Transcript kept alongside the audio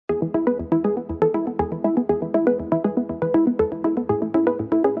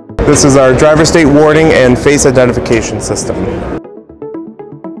This is our driver state warning and face identification system.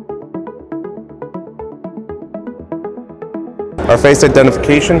 Our face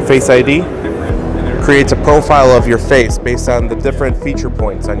identification, Face ID, creates a profile of your face based on the different feature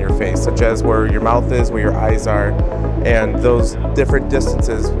points on your face, such as where your mouth is, where your eyes are, and those different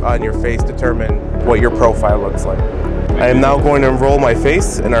distances on your face determine what your profile looks like. I am now going to enroll my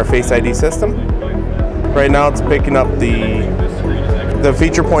face in our Face ID system. Right now it's picking up the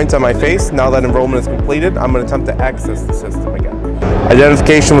feature points on my face. Now that enrollment is completed, I'm going to attempt to access the system again.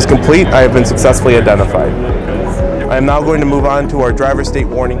 Identification was complete. I have been successfully identified. I am now going to move on to our driver state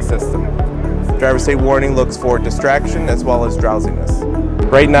warning system. Driver state warning looks for distraction as well as drowsiness.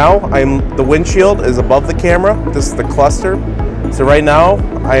 Right now, the windshield is above the camera. This is the cluster. So right now,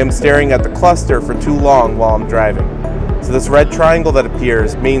 I am staring at the cluster for too long while I'm driving. So this red triangle that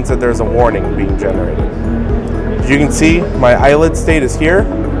appears means that there's a warning being generated. As you can see, my eyelid state is here.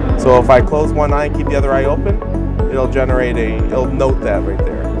 So if I close one eye and keep the other eye open, it'll note that right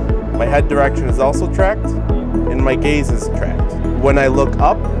there. My head direction is also tracked, and my gaze is tracked. When I look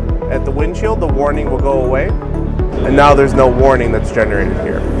up at the windshield, the warning will go away, and now there's no warning that's generated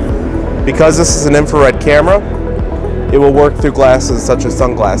here. Because this is an infrared camera, it will work through glasses such as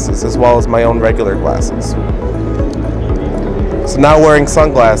sunglasses, as well as my own regular glasses. So now wearing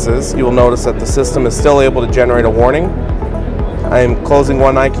sunglasses, you will notice that the system is still able to generate a warning. I am closing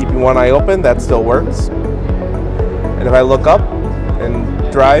one eye, keeping one eye open, that still works. And if I look up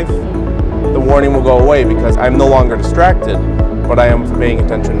and drive, the warning will go away because I'm no longer distracted, but I am paying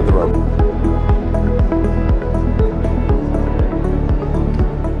attention to the road.